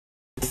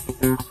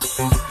Hello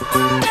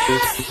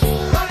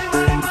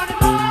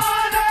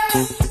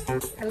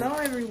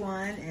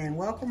everyone, and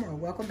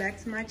welcome back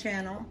to my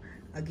channel.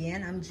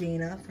 Again, I'm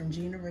Gina from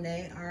Gina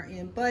Renee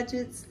RN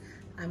Budgets.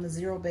 I'm a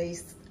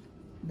zero-based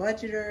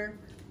budgeter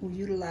who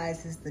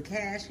utilizes the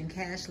cash and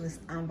cashless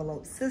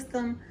envelope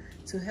system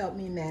to help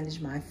me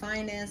manage my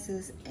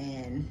finances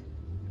and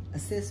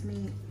assist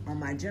me on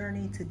my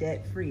journey to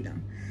debt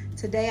freedom.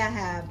 Today I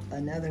have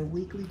another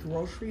weekly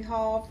grocery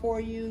haul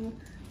for you.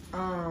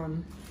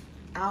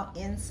 I'll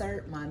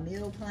insert my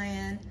meal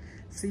plan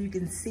so you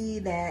can see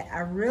that I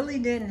really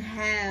didn't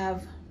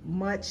have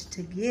much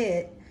to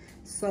get,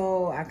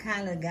 so I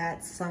kind of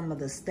got some of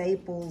the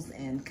staples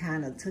and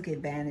kind of took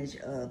advantage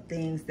of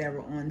things that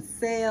were on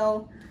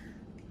sale,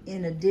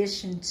 in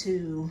addition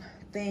to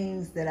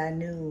things that I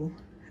knew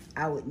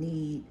I would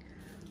need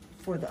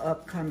for the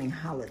upcoming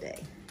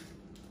holiday.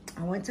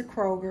 I went to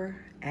Kroger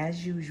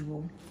as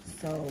usual,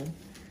 so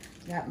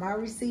got my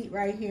receipt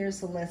right here,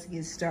 so let's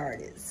get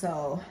started.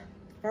 So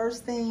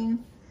first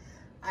thing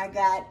I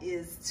got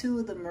is 2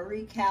 of the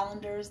Marie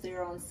calendars.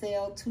 They're on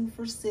sale, 2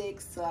 for $6.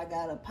 So I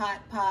got a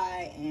pot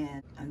pie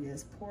and I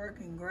guess pork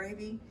and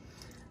gravy.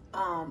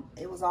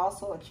 It was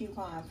also a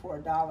coupon for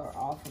 $1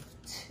 off of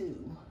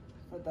 2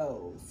 for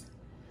those.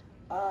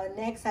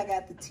 Next I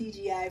got the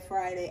TGI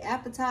Friday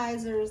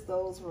appetizers.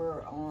 Those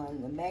were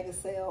on the mega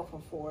sale for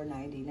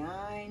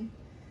 $4.99.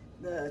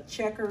 The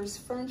Checkers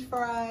French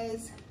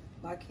fries,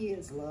 my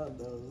kids love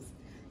those.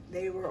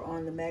 They were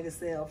on the mega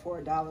sale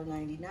for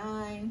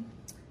 $1.99.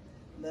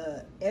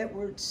 The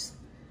Edwards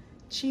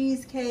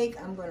cheesecake,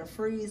 I'm gonna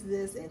freeze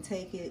this and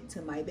take it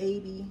to my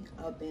baby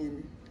up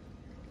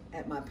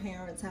at my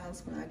parents'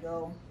 house when I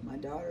go. My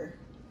daughter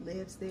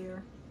lives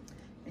there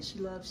and she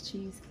loves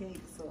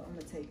cheesecake, so I'm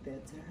gonna take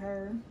that to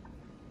her.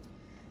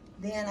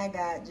 Then I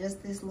got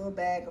just this little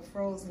bag of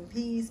frozen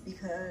peas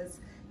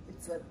because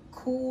it's a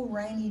cool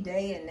rainy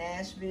day in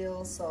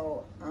Nashville,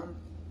 so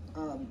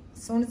as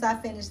soon as I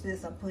finish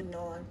this, I'm putting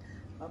on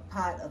a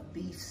pot of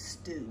beef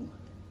stew.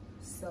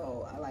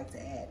 So I like to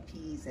add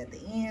peas at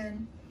the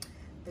end.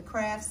 The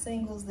Kraft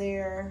singles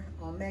there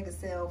on mega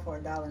sale for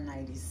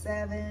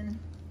 $1.97.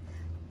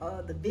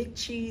 The big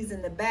cheese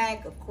in the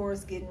back, of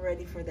course, getting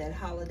ready for that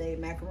holiday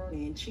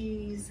macaroni and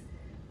cheese.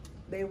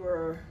 They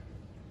were,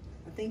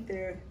 I think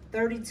they're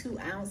 32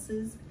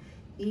 ounces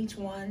each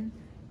one,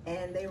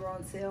 and they were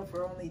on sale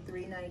for only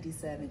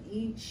 $3.97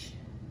 each.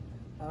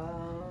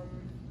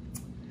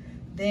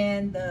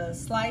 Then the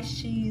sliced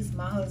cheese,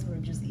 my husband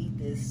would just eat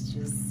this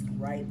just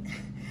right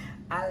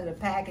out of the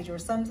package, or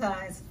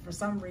sometimes for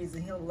some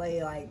reason he'll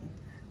lay like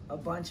a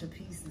bunch of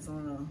pieces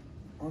on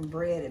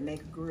bread and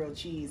make a grilled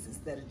cheese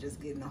instead of just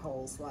getting the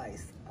whole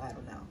slice. I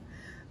don't know,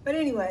 but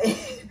anyway,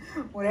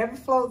 whatever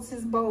floats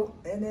his boat.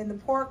 And then the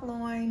pork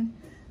loin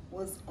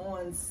was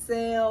on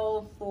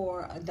sale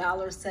for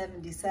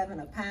 $1.77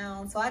 a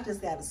pound, so I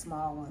just got a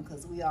small one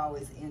because we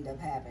always end up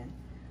having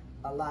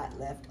a lot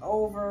left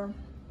over.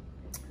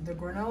 The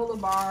granola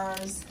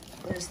bars,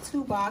 there's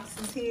 2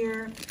 boxes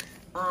here.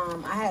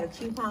 I had a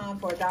coupon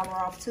for $1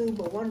 off 2,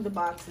 but one of the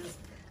boxes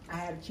I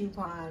had a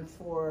coupon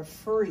for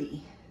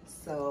free.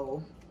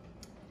 So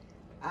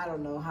I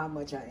don't know how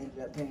much I ended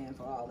up paying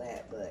for all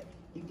that, but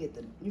you get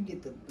the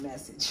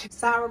message.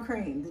 Sour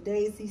cream, the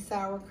Daisy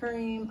sour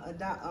cream,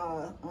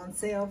 on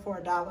sale for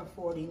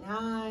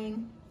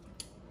 $1.49.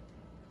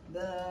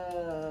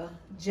 The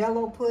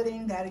Jello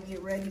pudding, got to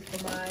get ready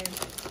for my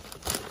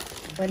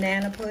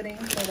banana pudding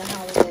for the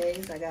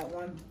holidays. I got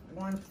one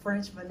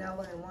French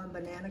vanilla and 1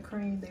 banana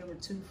cream. They were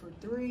 2 for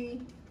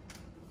 $3.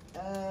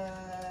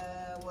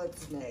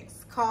 What's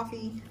next?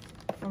 Coffee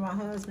for my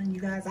husband. You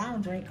guys, I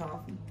don't drink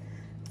coffee,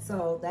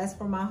 so that's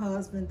for my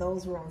husband.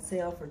 Those were on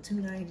sale for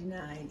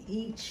 $2.99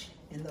 each,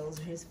 and those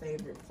are his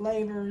favorite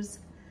flavors.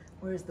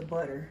 Where's the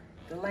butter?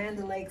 The Land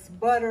O'Lakes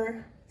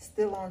butter,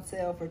 still on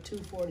sale for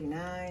 $2.49.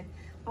 I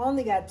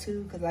only got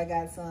 2 because I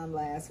got some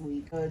last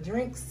week.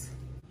 Drinks,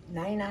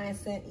 99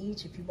 cents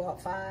each if you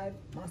bought 5.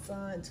 My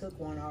son took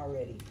 1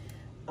 already.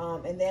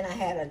 And then I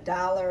had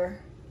 $1,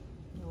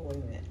 oh wait a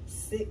minute,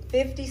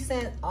 50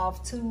 cents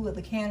off 2 of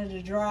the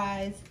Canada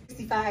Dries,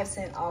 65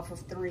 cents off of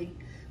 3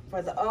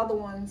 for the other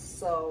ones.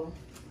 So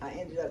I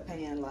ended up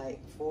paying like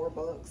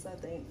 $4, I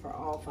think, for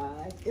all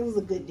 5. It was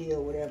a good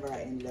deal, whatever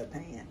I ended up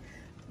paying.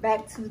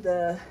 Back to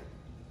the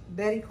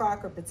Betty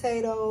Crocker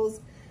potatoes.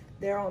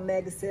 They're on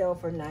mega sale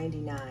for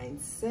 99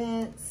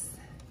 cents.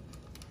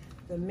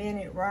 The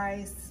Minute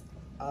Rice,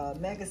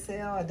 mega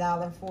sale,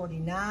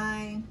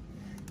 $1.49.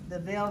 The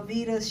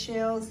Velveeta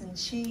shells and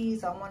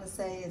cheese, I want to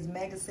say, is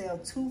mega sale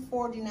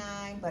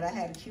 $2.49, but I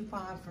had a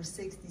coupon for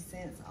 60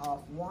 cents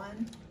off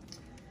 1.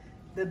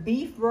 The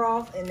beef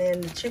broth, and then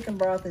the chicken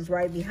broth is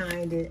right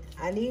behind it.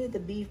 I needed the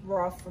beef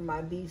broth for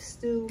my beef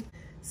stew,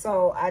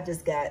 so I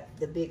just got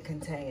the big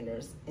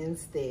containers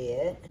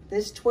instead.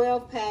 This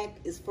 12-pack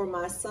is for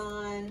my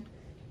son.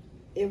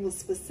 It was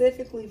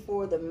specifically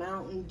for the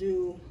Mountain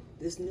Dew,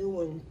 this new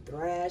one,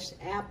 Thrashed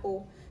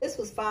Apple. This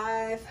was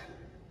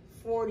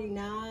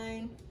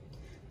 $5.49.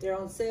 They're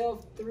on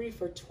sale 3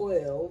 for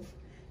 $12.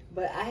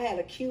 but I had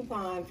a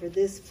coupon for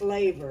this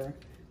flavor,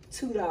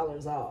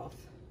 $2 off.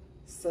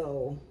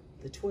 So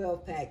the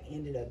 12 pack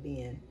ended up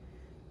being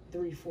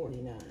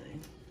 $3.49.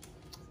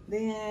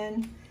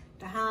 Then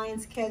the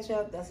Heinz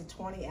ketchup, that's a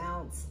 20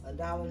 ounce,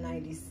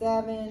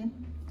 $1.97.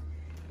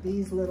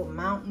 These little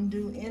Mountain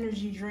Dew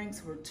energy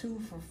drinks were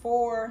 2 for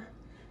 $4,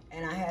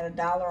 and I had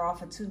 $1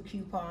 off a 2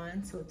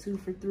 coupon, so 2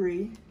 for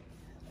 $3.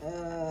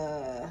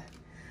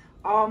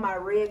 All my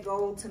red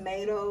gold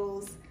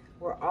tomatoes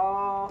were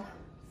all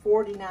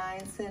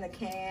 49 cents a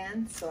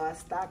can, so I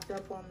stocked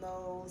up on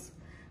those.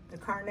 The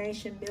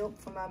carnation milk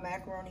for my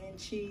macaroni and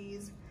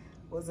cheese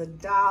was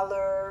 $1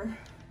 or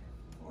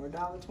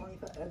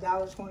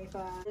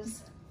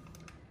 $1.25.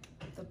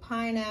 The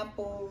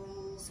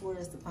pineapples,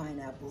 where's the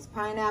pineapples?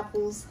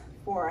 Pineapples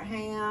for a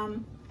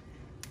ham,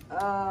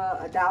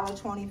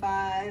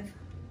 $1.25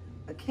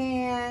 a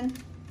can.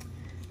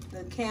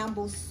 The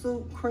Campbell's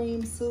soup,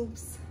 cream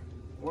soups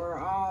were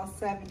all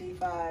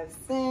 75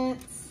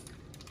 cents.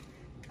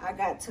 I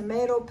got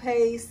tomato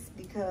paste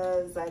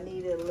because I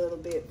needed a little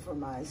bit for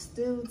my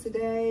stew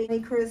today.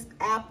 Honey Crisp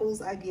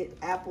apples, I get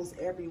apples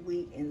every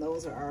week and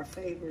those are our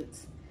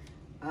favorites.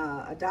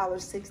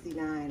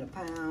 $1.69 a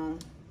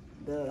pound.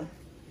 The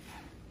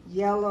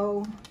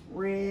yellow,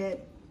 red,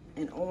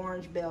 and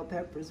orange bell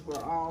peppers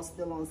were all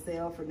still on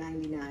sale for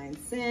 99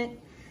 cents.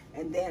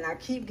 And then I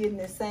keep getting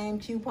the same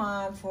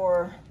coupon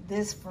for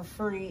this for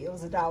free. It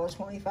was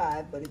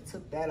 $1.25, but it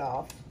took that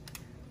off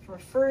for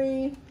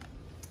free.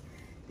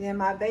 Then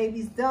my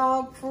baby's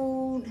dog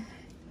food,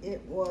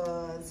 it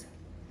was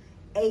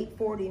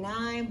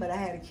 $8.49, but I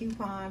had a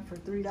coupon for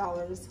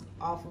 $3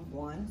 off of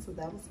one, so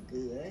that was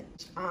good.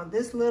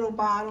 This little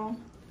bottle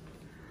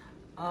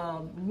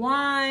of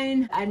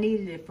wine, I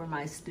needed it for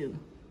my stew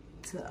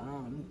to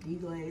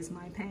deglaze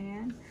my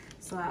pan,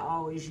 so I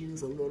always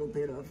use a little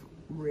bit of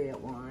red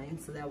wine,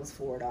 so that was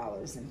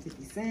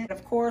 $4.50.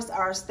 Of course,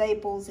 our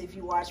staples, if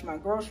you watch my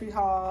grocery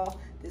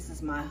haul, this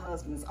is my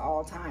husband's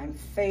all-time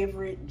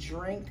favorite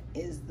drink,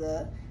 is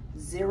the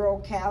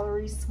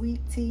 0-calorie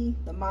sweet tea,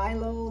 the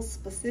Milo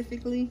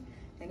specifically,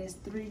 and it's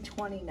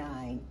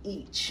 $3.29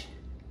 each.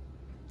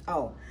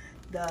 Oh,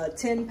 the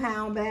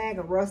 10-pound bag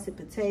of russet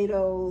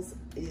potatoes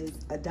is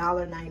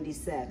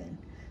 $1.97.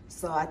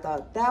 So I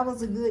thought that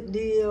was a good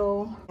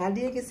deal. I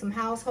did get some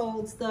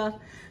household stuff.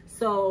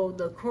 So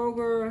the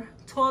Kroger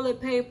toilet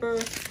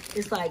paper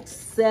is like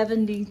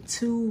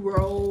 72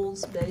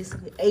 rolls,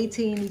 basically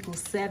 18 equals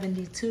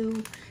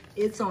 72.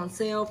 It's on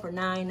sale for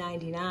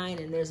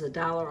 $9.99 and there's $1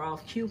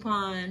 off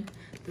coupon.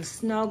 The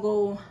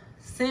Snuggle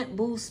scent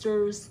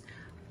boosters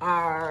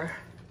are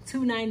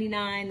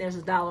 $2.99. There's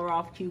 $1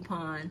 off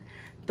coupon.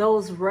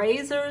 Those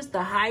razors,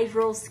 the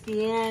Hydro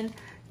Skin,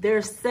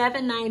 they're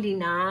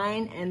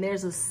 $7.99 and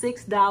there's a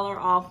 $6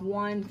 off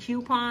one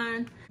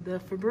coupon. The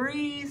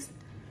Febreze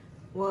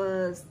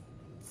was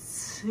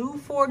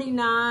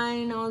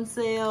 $2.49 on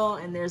sale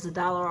and there's $1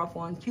 off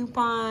one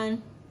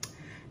coupon.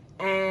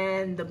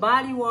 And the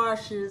body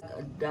washes,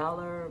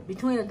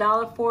 between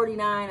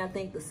 $1.49, I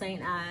think the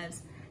St.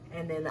 Ives,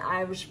 and then the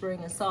Irish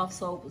Spring and soft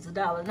soap was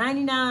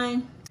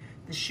 $1.99.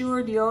 The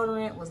Sure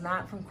deodorant was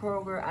not from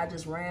Kroger. I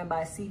just ran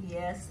by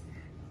CVS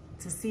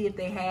to see if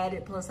they had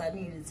it, plus I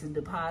needed to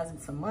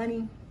deposit some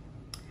money.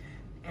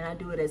 And I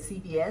do it at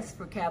CVS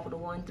for Capital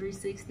One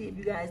 360. If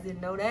you guys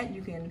didn't know that,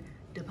 you can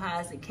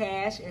deposit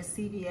cash at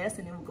CVS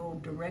and it will go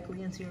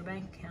directly into your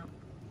bank account.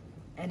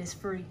 And it's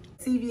free.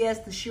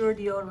 CVS, the Sure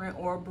deodorant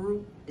or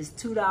Brute is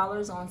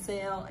 $2 on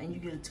sale and you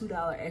get a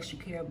 $2 extra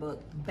care buck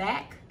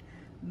back,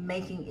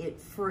 making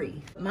it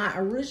free. My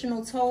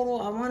original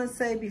total, I wanna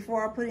say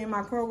before I put in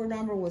my Kroger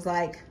number, was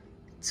like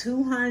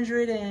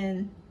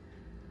 $248.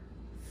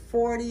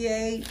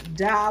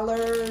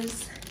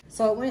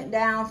 So it went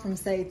down from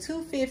say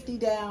 $250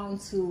 down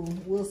to,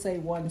 we'll say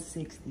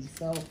 $160.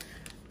 So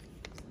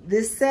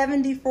this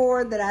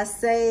 $74 that I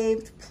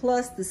saved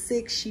plus the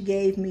 $6 she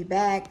gave me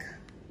back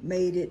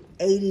made it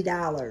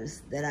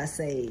 $80 that I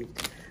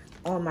saved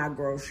on my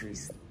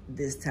groceries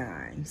this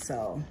time.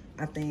 So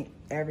I think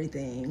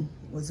everything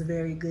was a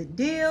very good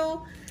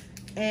deal.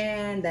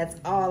 And that's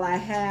all I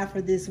have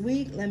for this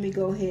week. Let me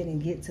go ahead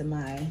and get to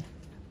my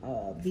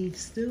beef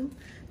stew.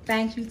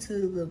 Thank you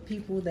to the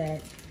people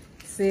that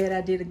said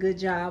I did a good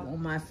job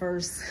on my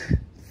first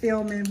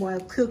filming while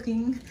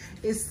cooking.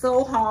 It's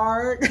so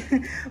hard,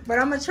 but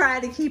I'm gonna try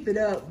to keep it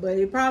up, but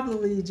it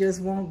probably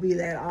just won't be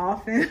that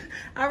often.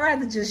 I'd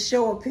rather just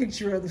show a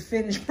picture of the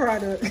finished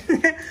product.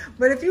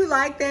 But if you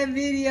like that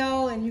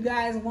video and you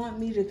guys want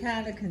me to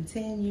kind of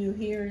continue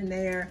here and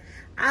there,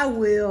 I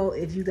will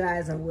if you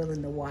guys are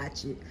willing to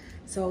watch it.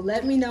 So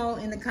let me know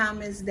in the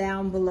comments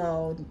down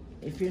below.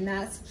 If you're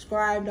not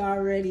subscribed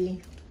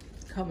already,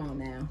 come on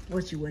now,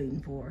 what you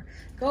waiting for?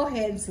 Go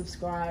ahead and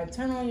subscribe,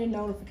 turn on your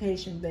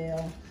notification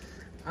bell.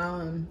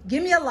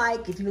 Give me a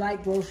like if you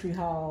like grocery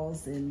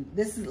hauls. And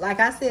this is, like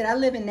I said, I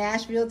live in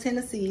Nashville,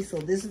 Tennessee, so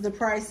this is the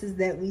prices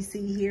that we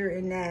see here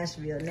in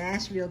Nashville.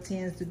 Nashville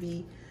tends to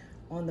be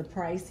on the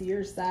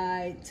pricier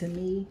side to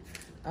me.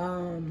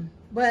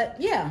 But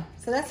yeah,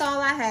 so that's all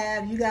I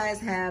have. You guys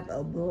have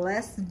a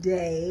blessed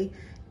day,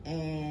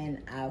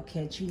 and I'll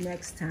catch you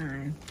next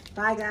time.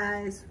 Bye,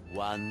 guys.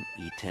 One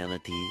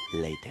eternity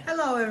later.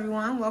 Hello,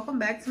 everyone. Welcome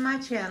back to my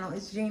channel.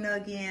 It's Gina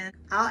again.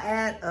 I'll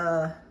add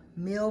a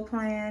meal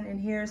plan in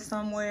here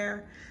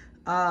somewhere.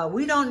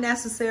 We don't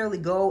necessarily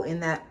go in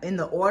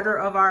the order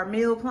of our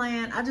meal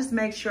plan. I just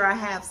make sure I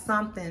have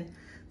something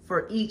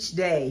for each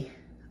day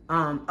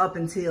up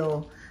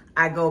until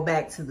I go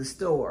back to the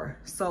store.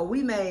 So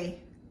we may,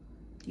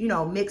 you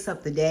know, mix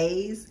up the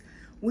days.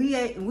 We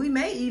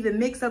may even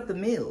mix up the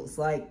meals,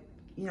 like,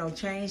 you know,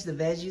 change the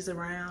veggies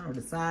around or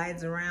the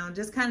sides around.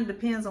 Just kind of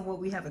depends on what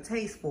we have a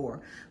taste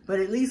for.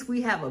 But at least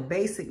we have a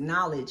basic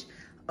knowledge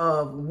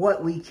of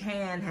what we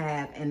can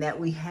have and that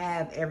we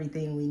have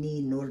everything we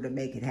need in order to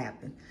make it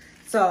happen.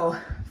 So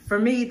for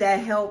me, that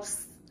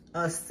helps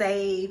us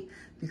save,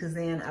 because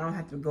then I don't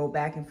have to go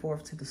back and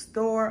forth to the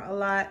store a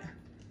lot,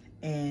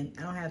 and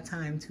I don't have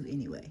time to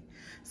anyway.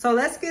 So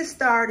let's get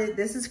started.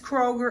 This is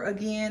Kroger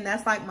again.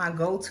 That's like my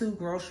go-to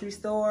grocery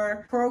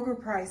store. Kroger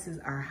prices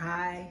are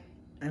high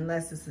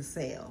unless it's a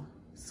sale.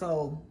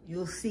 So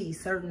you'll see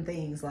certain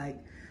things, like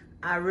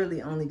I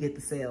really only get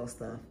the sale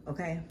stuff,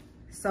 okay?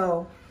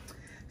 So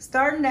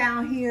starting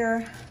down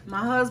here,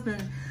 my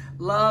husband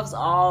loves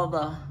all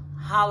the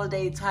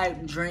holiday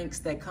type drinks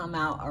that come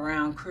out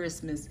around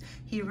Christmas.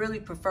 He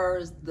really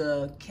prefers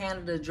the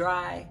Canada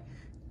Dry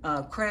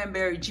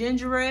cranberry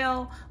ginger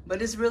ale,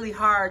 but it's really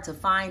hard to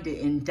find it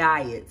in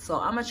diet. So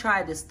I'm gonna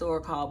try this store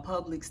called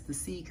Publix to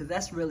see, because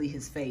that's really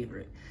his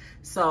favorite.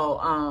 So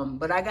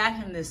but I got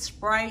him this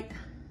Sprite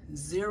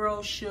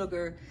zero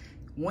sugar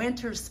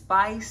winter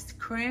spiced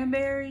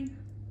cranberry.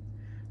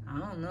 I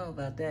don't know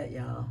about that,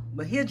 y'all,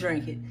 but he'll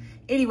drink it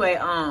anyway.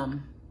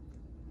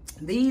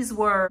 These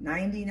were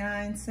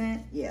 99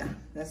 cents. Yeah,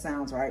 that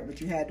sounds right,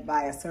 but you had to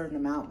buy a certain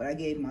amount, but I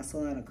gave my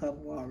son a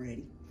couple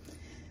already.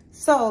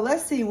 So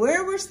let's see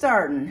where we're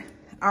starting.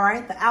 All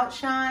right, the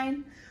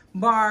Outshine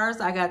bars,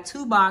 I got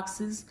 2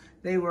 boxes.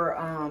 They were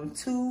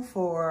 2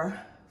 for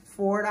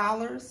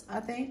 $4, I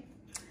think.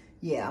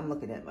 Yeah, I'm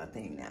looking at my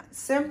thing now.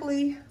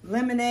 Simply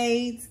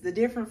lemonades, the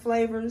different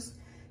flavors,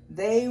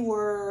 they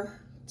were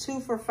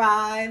 2 for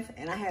 $5,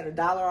 and I had a $1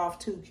 off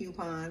 2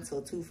 coupon, so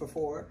 2 for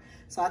 $4.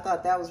 So I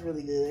thought that was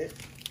really good.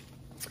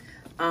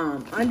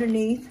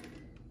 Underneath,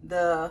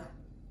 the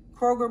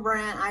Kroger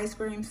brand ice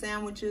cream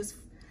sandwiches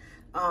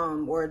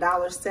were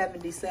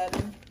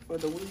 $1.77 for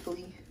the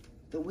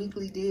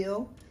weekly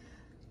deal.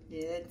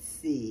 Let's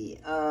see,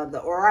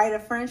 the Ore-Ida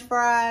French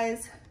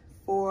fries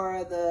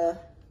for the,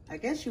 I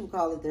guess you would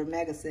call it their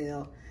mega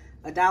sale,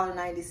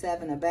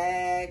 $1.97 a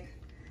bag.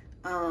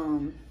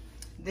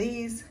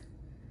 These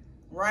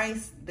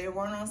rice, they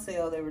weren't on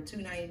sale. They were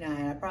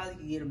 $2.99. I probably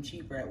could get them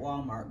cheaper at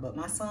Walmart, but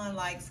my son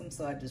likes them,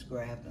 so I just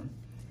grabbed them.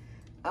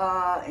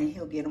 And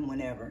he'll get them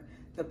whenever.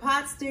 The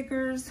pot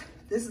stickers,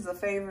 this is a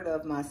favorite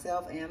of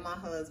myself and my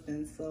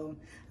husband. So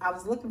I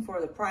was looking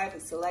for the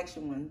private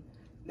selection one.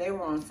 They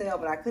were on sale,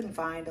 but I couldn't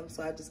find them,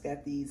 so I just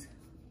got these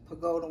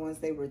Pagoda ones.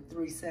 They were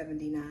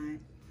 $3.79.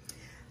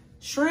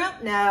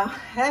 Shrimp, now,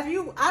 I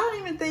don't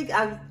even think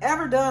I've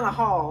ever done a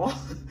haul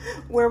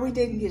where we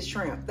didn't get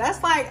shrimp.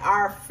 That's like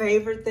our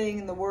favorite thing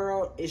in the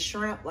world is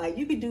shrimp. Like,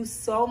 you could do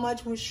so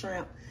much with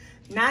shrimp.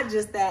 Not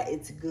just that,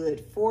 it's good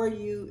for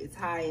you. It's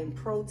high in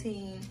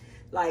protein.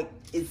 Like,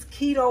 it's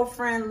keto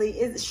friendly.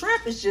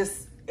 Shrimp is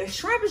just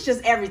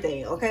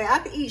everything, okay? I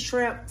could eat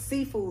shrimp,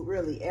 seafood,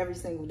 really, every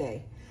single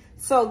day.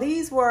 So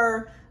these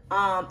were,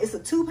 it's a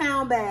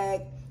 2-pound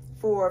bag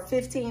for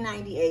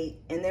 $15.98,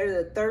 and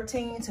they're the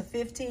 13 to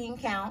 15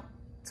 count.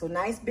 So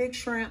nice big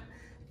shrimp,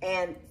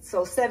 and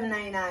so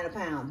 $7.99 a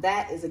pound.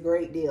 That is a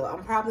great deal.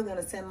 I'm probably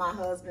gonna send my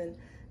husband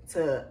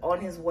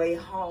on his way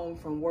home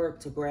from work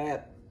to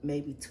grab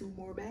maybe 2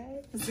 more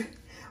bags.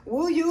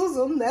 We'll use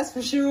them, that's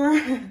for sure.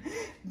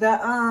 The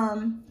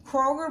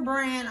Kroger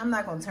brand, I'm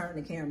not gonna turn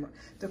the camera.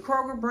 The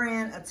Kroger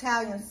brand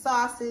Italian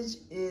sausage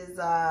is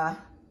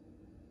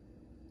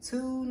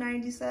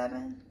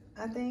 $2.97,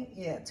 I think.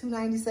 Yeah,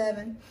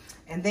 $2.97.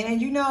 And then,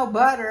 you know,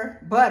 butter,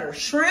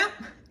 shrimp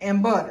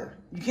and butter.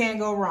 You can't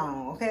go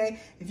wrong, okay?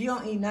 If you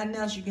don't eat nothing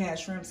else, you can have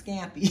shrimp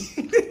scampi.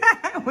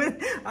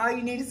 All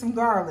you need is some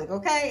garlic,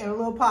 okay? And a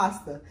little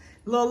pasta,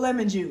 a little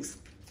lemon juice.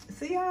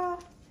 See y'all?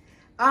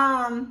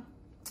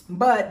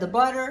 But the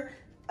butter,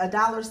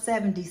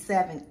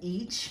 $1.77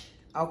 each,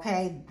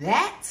 okay?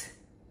 That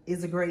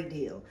is a great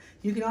deal.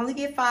 You can only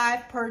get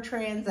 5 per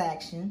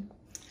transaction.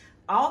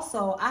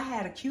 Also, I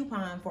had a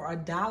coupon for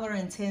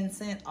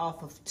 $1.10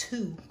 off of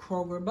 2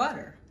 Kroger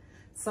butter.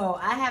 So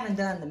I haven't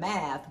done the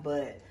math,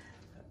 but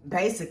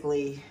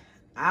basically,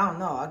 I don't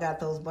know. I got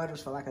those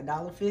butters for like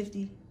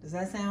 $1.50. Does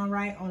that sound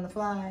right on the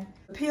fly?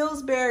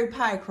 Pillsbury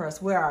pie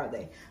crust, where are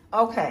they?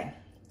 Okay,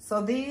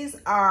 so these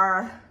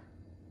are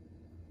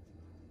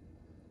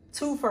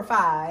 2 for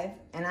 $5,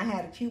 and I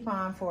had a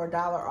coupon for $1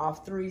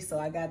 off 3, so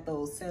I got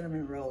those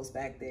cinnamon rolls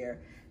back there.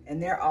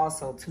 and they're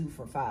also 2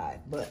 for $5.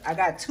 But I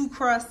got 2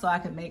 crusts so I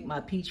can make my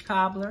peach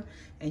cobbler,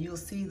 and you'll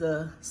see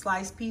the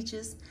sliced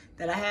peaches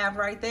that I have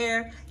right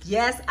there.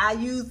 Yes, I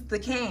use the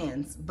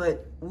cans,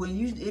 but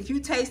if you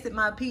tasted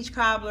my peach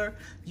cobbler,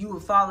 you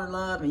would fall in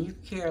love, and you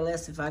could care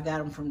less if I got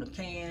them from the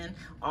can,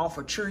 off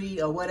a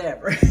tree, or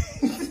whatever.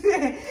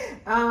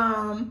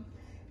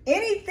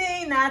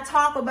 Anything that I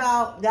talk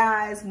about,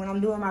 guys, when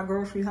I'm doing my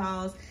grocery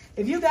hauls,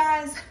 if you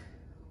guys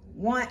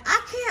want,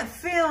 I can't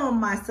film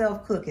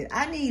myself cooking.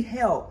 I need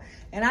help,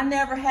 and I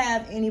never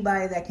have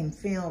anybody that can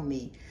film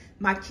me.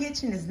 My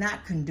kitchen is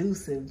not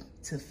conducive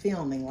to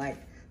filming. Like,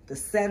 the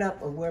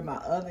setup of where my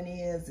oven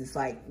is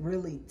like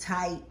really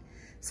tight.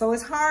 So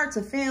it's hard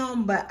to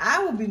film, but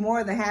I will be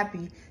more than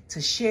happy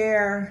to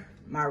share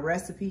my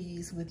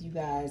recipes with you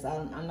guys.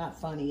 I'm not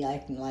funny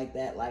acting like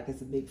that, like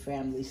it's a big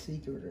family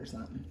secret or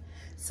something.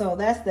 So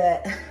that's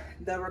that.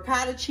 The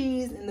ricotta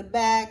cheese in the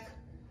back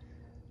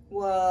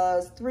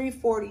was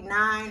 $3.49.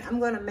 I'm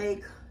gonna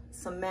make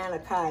some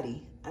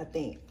manicotti, I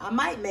think. I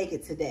might make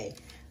it today.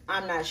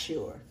 I'm not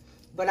sure,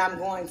 but I'm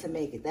going to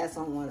make it. That's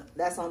on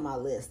my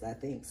list, I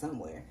think,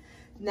 somewhere.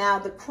 Now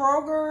the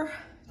Kroger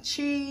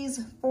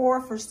cheese,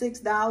 4 for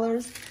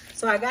 $6.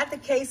 So I got the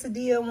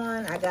quesadilla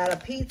one, I got a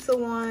pizza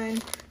one,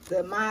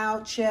 the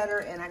mild cheddar,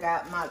 and I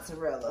got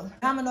mozzarella.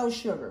 Domino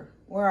sugar,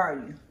 where are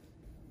you?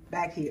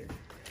 Back here.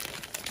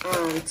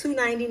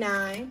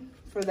 $2.99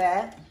 for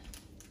that.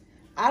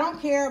 I don't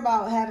care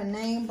about having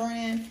name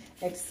brand,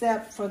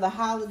 except for the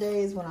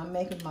holidays when I'm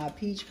making my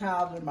peach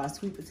cobbler, my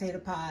sweet potato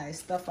pie,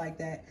 stuff like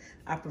that.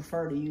 I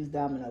prefer to use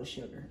Domino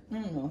sugar. I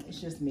don't know, it's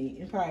just me.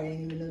 It probably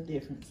ain't even no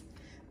difference.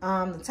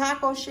 The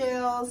taco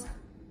shells,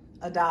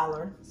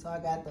 $1, so I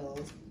got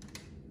those.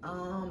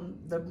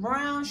 The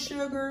brown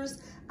sugars,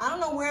 I don't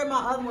know where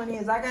my other one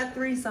is. I got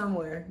 3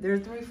 somewhere. They're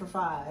 3 for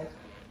 $5.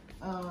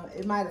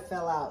 It might have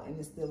fell out and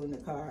it's still in the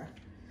car.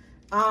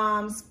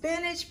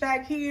 Spinach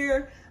back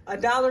here,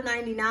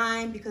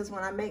 $1.99, because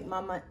when I make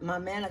my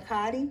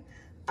manicotti,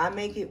 I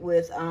make it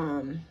with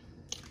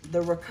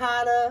the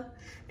ricotta,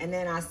 and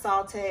then I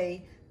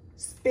saute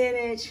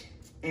spinach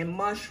and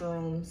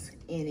mushrooms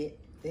in it.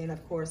 Then,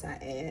 of course, I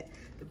add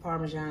the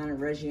Parmesan and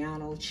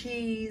Reggiano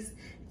cheese.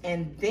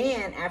 And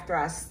then, after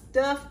I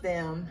stuff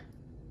them,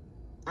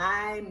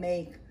 I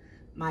make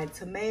my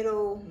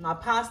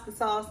pasta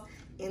sauce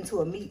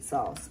into a meat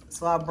sauce.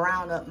 So I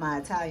brown up my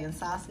Italian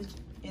sausage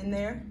in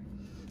there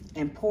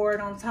and pour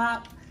it on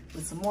top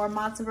with some more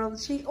mozzarella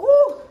cheese.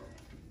 Ooh,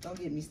 don't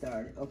get me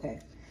started. Okay.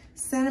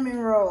 Cinnamon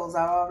rolls,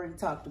 I already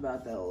talked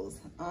about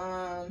those.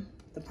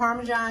 The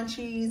Parmesan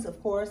cheese,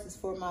 of course, is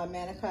for my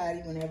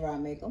manicotti whenever I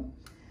make them.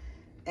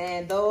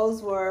 And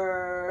those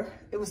were,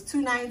 it was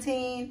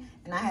 $2.19,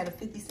 and I had a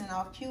 50-cent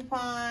off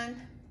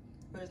coupon.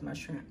 Where's my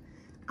shrimp?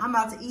 I'm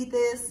about to eat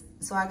this,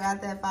 so I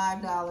got that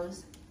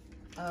 $5.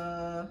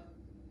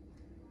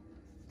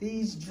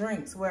 These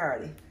drinks, where are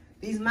they?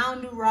 These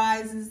Mountain Dew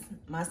Rises,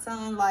 my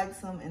son likes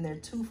them, and they're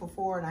 2 for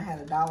 $4, and I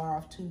had a $1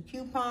 off 2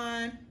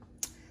 coupon.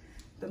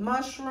 The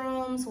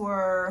mushrooms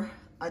were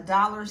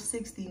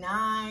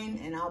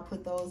 $1.69, and I'll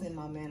put those in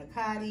my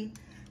manicotti.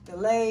 The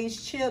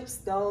Lay's chips,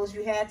 those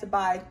you had to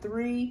buy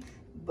 3,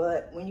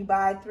 but when you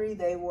buy 3,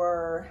 they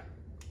were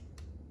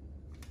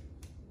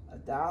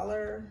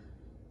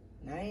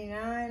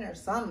 $1.99 or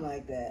something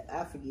like that.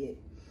 I forget.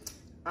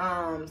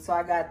 So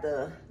I got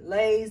the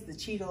Lay's, the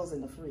Cheetos,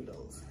 and the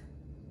Fritos.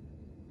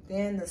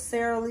 Then the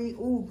Sara Lee,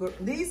 ooh,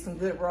 these some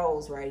good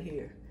rolls right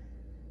here.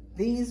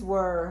 These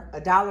were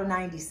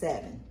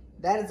 $1.97.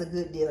 That is a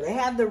good deal. They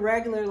have the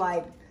regular,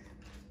 like,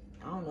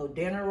 I don't know,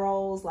 dinner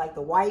rolls, like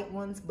the white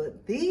ones,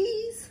 but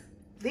these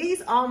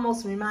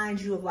almost remind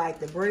you of like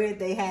the bread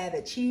they have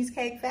at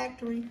Cheesecake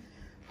Factory.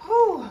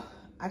 Whew,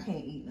 I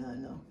can't eat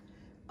none though.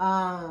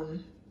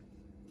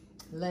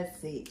 Let's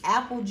see,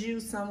 apple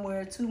juice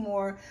somewhere, 2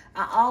 more.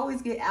 I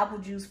always get apple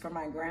juice for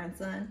my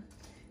grandson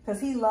because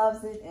he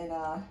loves it, and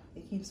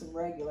it keeps him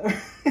regular.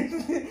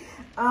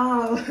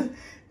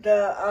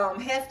 The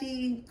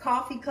hefty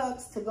coffee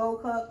cups, to-go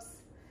cups,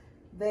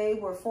 they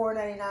were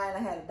 $4.99. I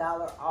had a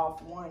 $1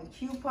 off 1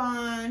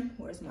 coupon.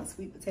 Where's my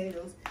sweet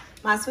potatoes?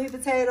 My sweet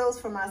potatoes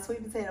for my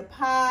sweet potato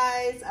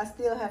pies. I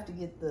still have to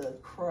get the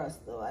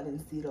crust though. I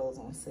didn't see those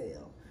on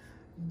sale.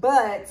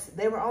 But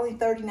they were only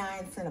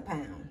 39 cents a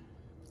pound.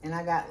 And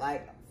I got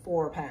like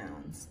 4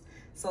 pounds.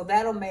 So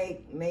that'll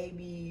make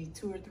maybe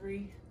 2 or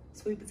 3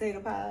 sweet potato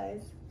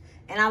pies.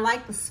 And I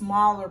like the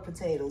smaller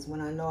potatoes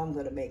when I know I'm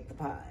gonna make the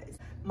pies.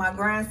 My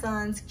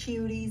grandson's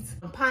cuties.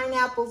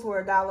 Pineapples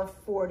were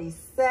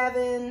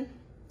 $1.47.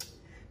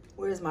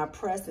 Where's my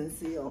press and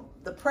seal?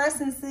 The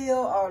press and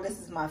seal, oh, this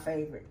is my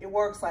favorite. It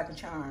works like a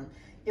charm.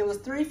 It was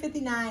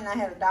 $3.59. I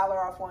had a $1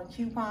 off 1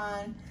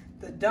 coupon.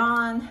 The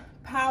Dawn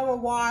Power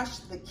Wash,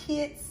 the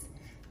kits,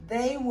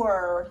 they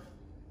were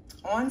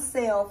on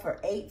sale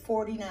for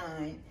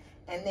 $8.49.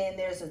 And then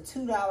there's a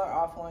 $2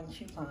 off 1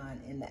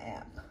 coupon in the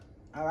app.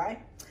 All right.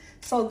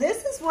 So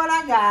this is what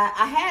I got.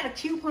 I had a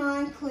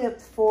coupon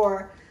clipped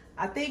for,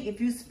 I think if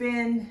you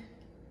spend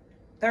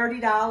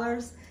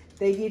 $30,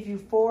 they give you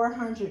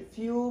 400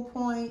 fuel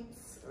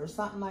points. or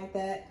something like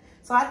that.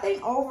 So I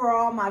think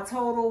overall my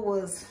total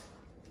was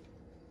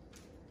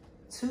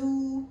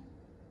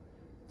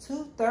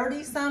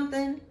 $230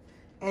 something.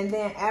 And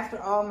then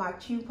after all my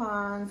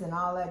coupons and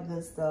all that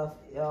good stuff,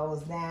 it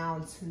was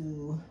down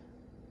to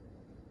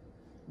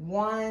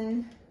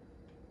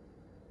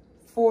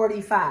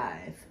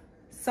 $145.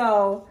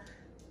 So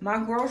my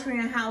grocery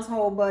and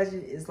household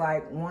budget is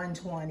like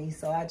 $120.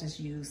 So I just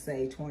use,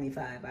 say,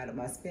 $25 out of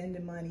my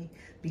spending money,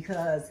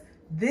 because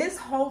this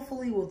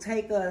hopefully will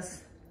take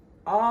us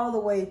all the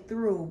way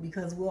through,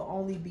 because we'll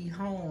only be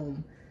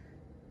home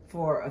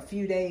for a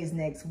few days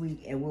next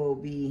week and we'll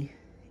be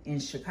in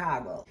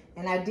Chicago.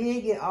 And I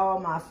did get all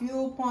my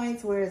fuel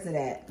points. Where is it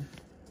at?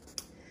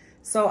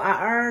 So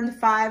I earned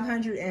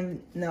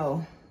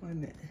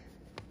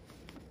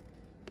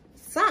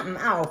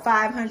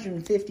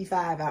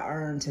 555 I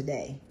earned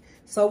today.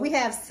 So we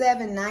have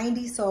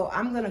 790. So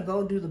I'm gonna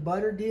go do the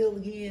butter deal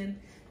again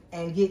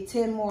and get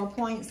 10 more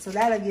points. So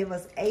that'll give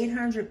us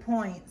 800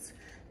 points,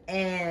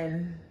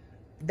 and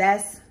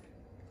that's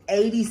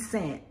 80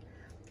 cents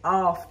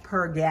off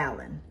per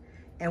gallon.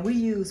 And we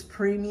use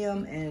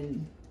premium,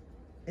 and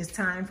it's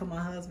time for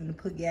my husband to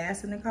put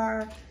gas in the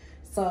car.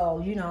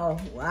 So, you know,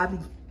 I be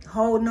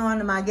holding on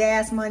to my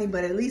gas money,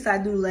 but at least I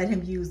do let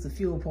him use the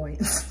fuel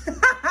points.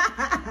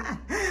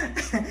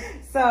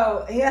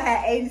 So he'll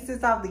have 80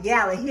 cents off the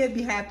gallon. He'll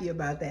be happy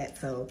about that.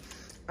 So,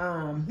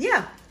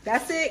 yeah,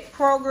 that's it.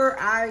 Kroger,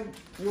 I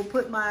will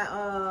put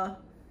my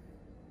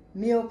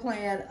meal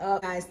plan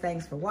up. Guys,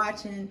 thanks for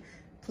watching.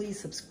 Please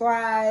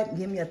subscribe.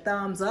 Give me a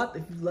thumbs up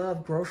if you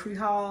love grocery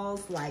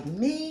hauls like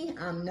me.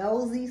 I'm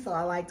nosy, so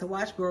I like to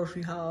watch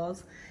grocery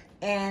hauls.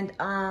 And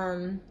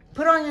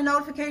put on your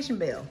notification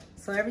bell,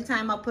 so every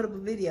time I put up a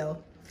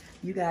video,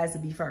 you guys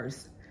will be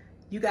first.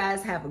 You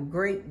guys have a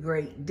great,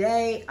 great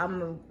day. I'm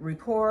gonna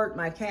record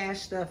my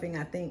cash stuffing,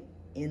 I think,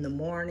 in the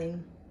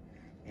morning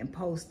and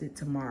post it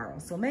tomorrow.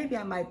 So maybe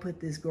I might put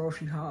this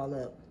grocery haul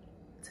up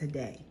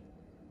today.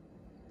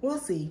 We'll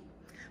see.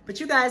 But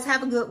you guys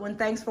have a good one.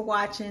 Thanks for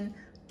watching.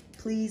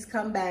 Please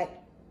come back.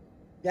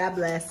 God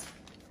bless.